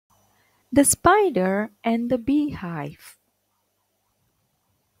The Spider and the Beehive.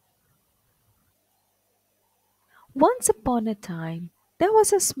 Once upon a time, there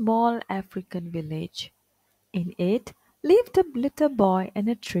was a small African village. In it lived a little boy and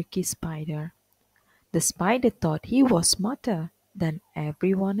a tricky spider. The spider thought he was smarter than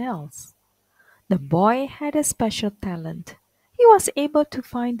everyone else. The boy had a special talent. He was able to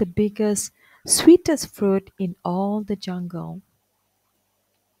find the biggest, sweetest fruit in all the jungle.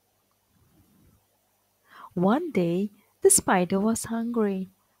 One day, the spider was hungry,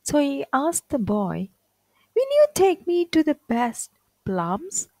 so he asked the boy, "Will you take me to the best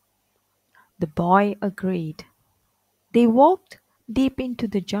plums?" The boy agreed. They walked deep into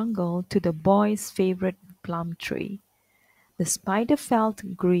the jungle to the boy's favorite plum tree. The spider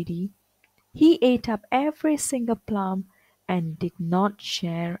felt greedy. He ate up every single plum and did not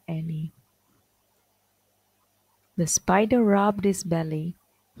share any. The spider rubbed his belly.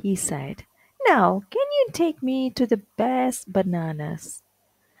 He said, "Now, can you take me to the best bananas?"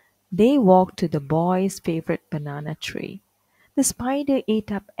 They walked to the boy's favorite banana tree. The spider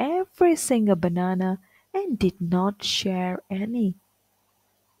ate up every single banana and did not share any.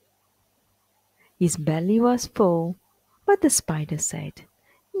 His belly was full, but the spider said,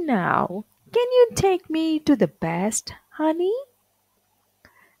 "Now, can you take me to the best honey?"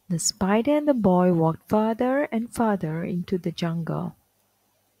 The spider and the boy walked farther and farther into the jungle.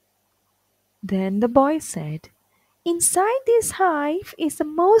 Then the boy said, "Inside this hive is the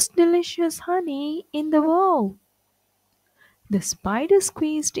most delicious honey in the world." The spider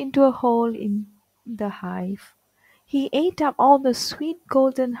squeezed into a hole in the hive. He ate up all the sweet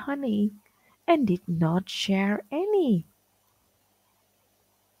golden honey and did not share any.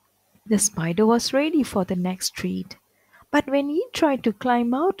 The spider was ready for the next treat, but when he tried to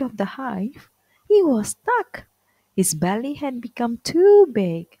climb out of the hive, he was stuck. His belly had become too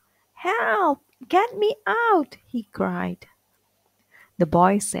big. "Help! Get me out!" he cried. The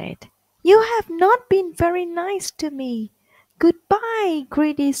boy said, "You have not been very nice to me. Goodbye,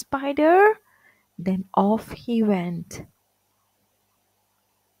 greedy spider." Then off he went.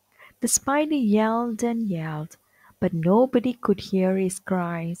 The spider yelled and yelled, but nobody could hear his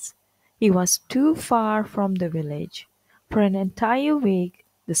cries. He was too far from the village. For an entire week,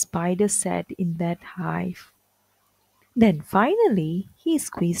 the spider sat in that hive. Then finally, he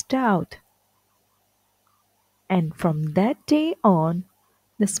squeezed out. And from that day on,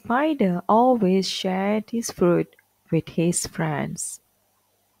 the spider always shared his fruit with his friends.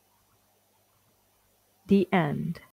 The end.